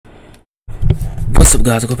What's up,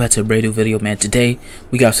 guys? Welcome back to a brand new video, man. Today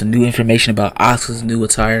we got some new information about Askua's new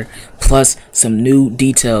attire, plus some new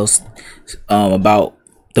details about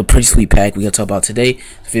the pretty sweet pack we gotta talk about today.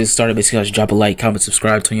 If you get started, basically guys, drop a like, comment,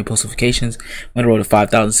 subscribe, turn your post notifications. We're on the road to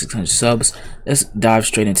 5,600 subs. Let's dive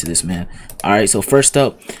straight into this, man. Alright, so first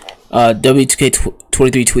up, WWE2K23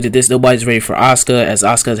 tweeted this: nobody's ready for Askua, as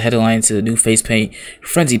Askua is headlining to the new face paint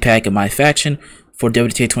frenzy pack in Myfaction for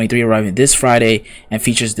WWE2K23, arriving this Friday, and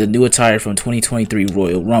features the new attire from 2023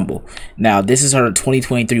 Royal Rumble. Now, this is her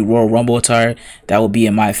 2023 Royal Rumble attire that will be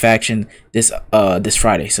in Myfaction this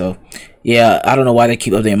Friday. So, yeah, I don't know why they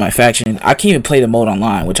keep updating Myfaction. I can't even play the mode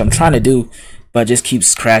online, which I'm trying to do, but it just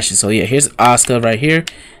keeps crashing. So, yeah, here's Askua right here.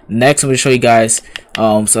 Next, I'm going to show you guys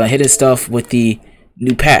some hidden stuff with the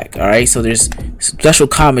new pack. Alright, so there's special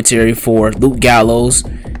commentary for Luke Gallows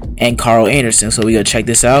and Carl Anderson. So, we got to check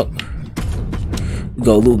this out.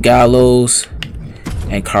 Go Luke Gallows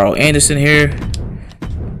and Carl Anderson here.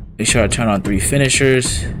 Make sure I turn on 3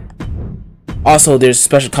 finishers. Also, there's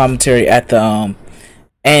special commentary at the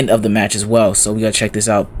end of the match as well, so we gotta check this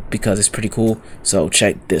out because it's pretty cool. So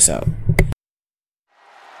check this out.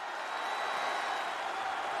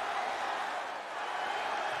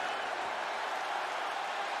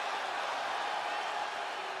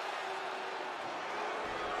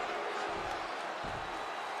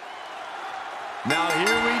 Now here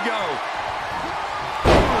we go.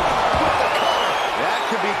 That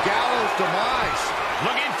could be Gallows' demise.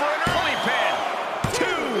 Looking for an early pin. 2.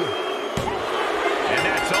 And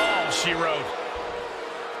that's all she wrote.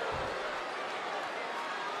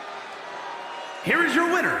 Here is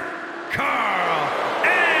your winner, Carl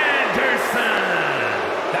Anderson.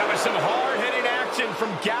 That was some hard-hitting action from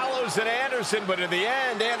Gallows and Anderson, but in the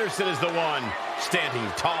end, Anderson is the one standing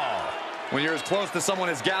tall. When you're as close to someone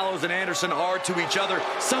as Gallows and Anderson are to each other,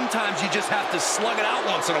 sometimes you just have to slug it out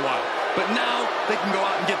once in a while. But now they can go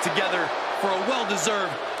out and get together for a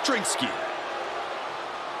well-deserved drink ski.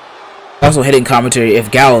 Also hidden commentary if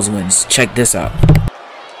Gallows wins. Check this out.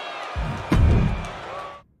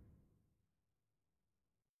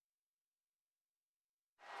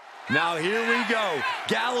 Now here we go.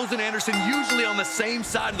 Gallows and Anderson usually on the same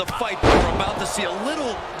side of the fight, but we're about to see a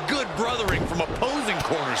little good brothering from opposing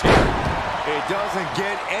corners here. It doesn't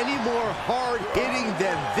get any more hard-hitting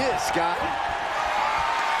than this, guy.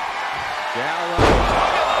 Gallows.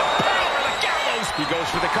 He goes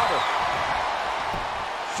for the cover.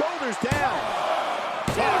 Shoulders down.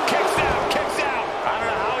 Oh, kicks out. I don't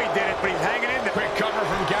know how he did it, but he's hanging in there. Quick cover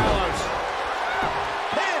from Gallows.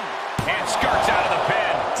 Pin. And skirts out of the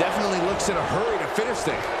pin. Definitely looks in a hurry to finish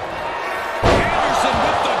things. Anderson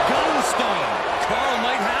with the gunstone. Carl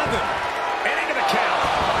might have him. And into the count.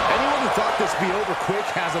 Anyone who thought this would be over quick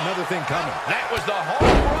has another thing coming. That was the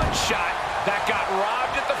home run shot that got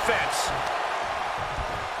robbed at the fence.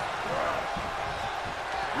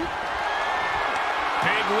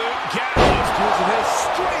 Big Luke Gallows using his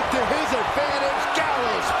strength to his advantage.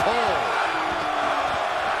 Gallows pull.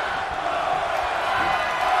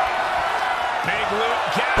 Big Luke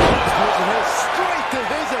Gallows using his strength to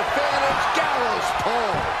his advantage. Gallows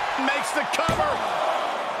pull. Makes the cover.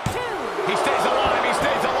 2. He stays alive.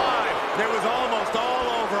 It was almost all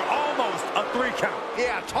over. Almost a 3 count.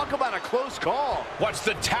 Yeah, talk about a close call. What's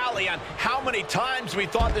the tally on how many times we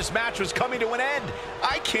thought this match was coming to an end?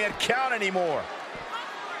 I can't count anymore.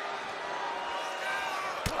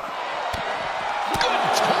 Good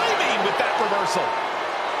timing with that reversal.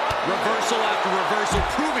 Reversal after reversal,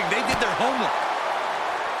 proving they did their homework.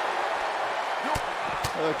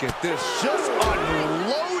 Look at this, just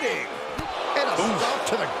unloading. And a stop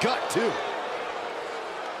to the gut, too.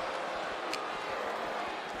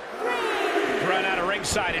 Run out of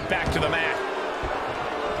ringside and back to the mat.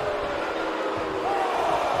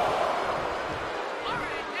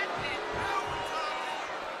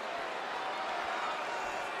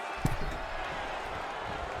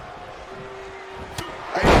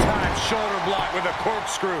 Big-time shoulder block with a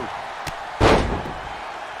corkscrew.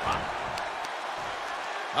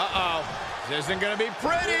 Uh-oh. This isn't going to be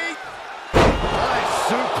pretty. Nice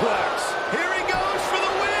suplex. Here he goes for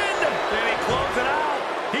the win. Then he closes it out.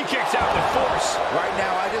 He kicks out with force. Right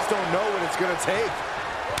now, I just don't know what it's going to take.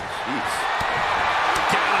 Jeez.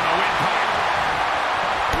 Down on the windpipe.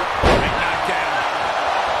 Big knockdown.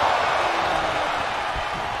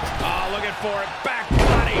 Oh, looking for it. Back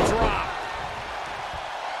body drop.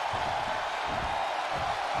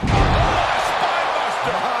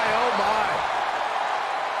 Spinebuster. Oh, my.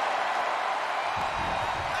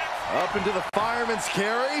 Up into the fireman's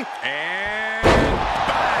carry. And bang.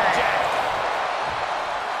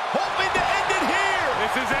 Hoping to end it here.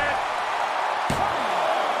 This is it. 1,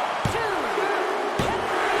 2.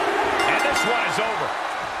 This one is over.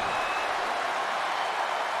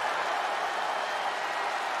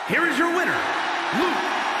 Here is your winner, Luke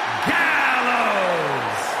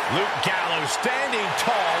Gallows. Luke Gallows standing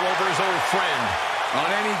tall over his old friend. On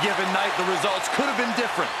any given night, the results could have been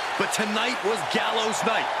different, but tonight was Gallows'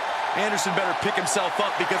 night. Anderson better pick himself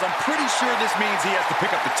up because I'm pretty sure this means he has to pick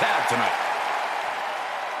up the tab tonight.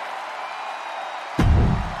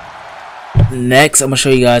 Next, I'm going to show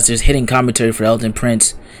you guys there's hidden commentary for Elton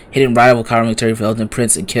Prince, hidden rival commentary for Elton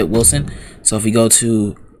Prince and Kit Wilson. So if we go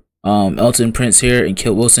to Elton Prince here and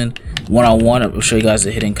Kit Wilson, one-on-one, I'll show you guys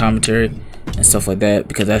the hidden commentary and stuff like that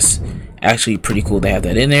because that's actually pretty cool to have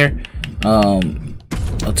that in there.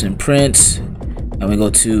 Elton Prince, and we go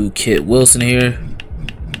to Kit Wilson here.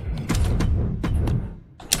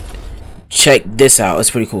 Check this out,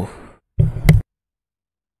 it's pretty cool.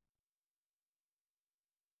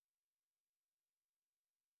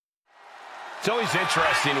 It's always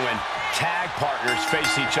interesting when tag partners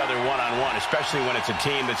face each other one-on-one, especially when it's a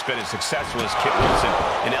team that's been as successful as Kit Wilson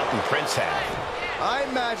and Elton Prince have. I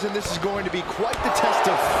imagine this is going to be quite the test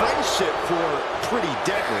of friendship for Pretty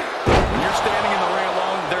Deadly. When you're standing in the ring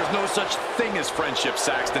alone, there's no such thing as friendship,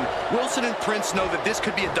 Saxton. Wilson and Prince know that this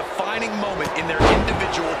could be a defining moment in their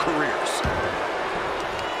individual careers.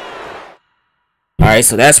 Alright,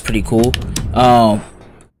 so that's pretty cool.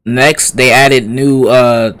 Next, they added new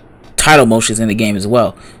title motions in the game as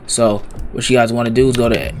well. So what you guys want to do is go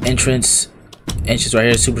to entrance right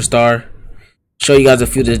here, superstar. Show you guys a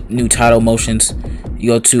few of the new title motions.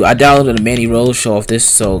 You go to, I downloaded the Mandy Rose, show off this,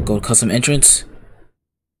 so go to custom entrance.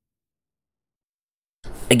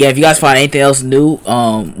 Again, if you guys find anything else new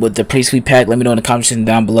with the pre-sweep pack, let me know in the comment section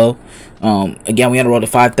down below. Again, we on the road to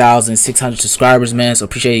 5,600 subscribers, man, so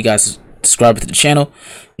appreciate you guys subscribing to the channel.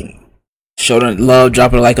 Show them love,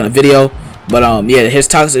 dropping a like on the video. But yeah, here's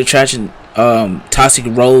Toxic Attraction, Toxic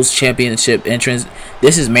Rose Championship entrance.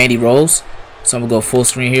 This is Mandy Rose. So I'm gonna go full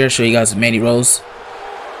screen here, show you guys Mandy Rose.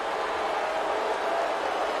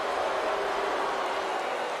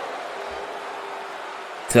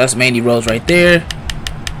 So that's Mandy Rose right there.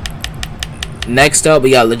 Next up,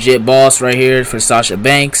 we got Legit Boss right here for Sasha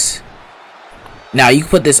Banks. Now you can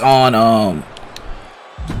put this on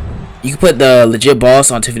you can put the Legit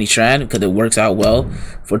Boss on Tiffany Strand because it works out well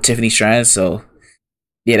for Tiffany Strand. So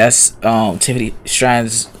yeah, that's Tiffany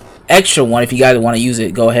Strand's extra one. If you guys want to use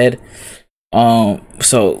it, go ahead.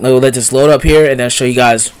 So we'll let this load up here and then I'll show you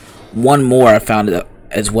guys one more I found it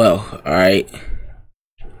as well. Alright,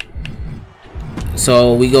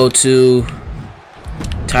 so we go to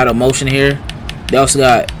title motion here. They also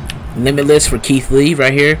got Limitless for Keith Lee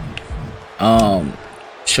right here.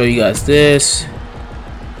 Show you guys this.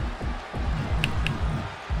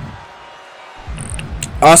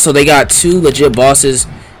 Also, they got two Legit Bosses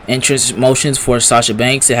entrance motions for Sasha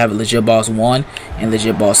Banks. They have a Legit Boss 1 and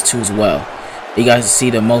Legit Boss 2 as well. You guys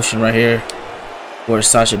see the motion right here for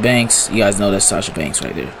Sasha Banks. You guys know that's Sasha Banks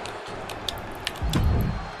right there.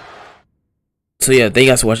 So yeah, thank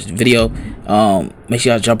you guys for watching the video. Make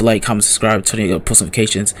sure you guys drop a like, comment, subscribe, turn on your post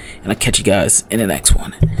notifications, and I'll catch you guys in the next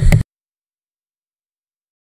one.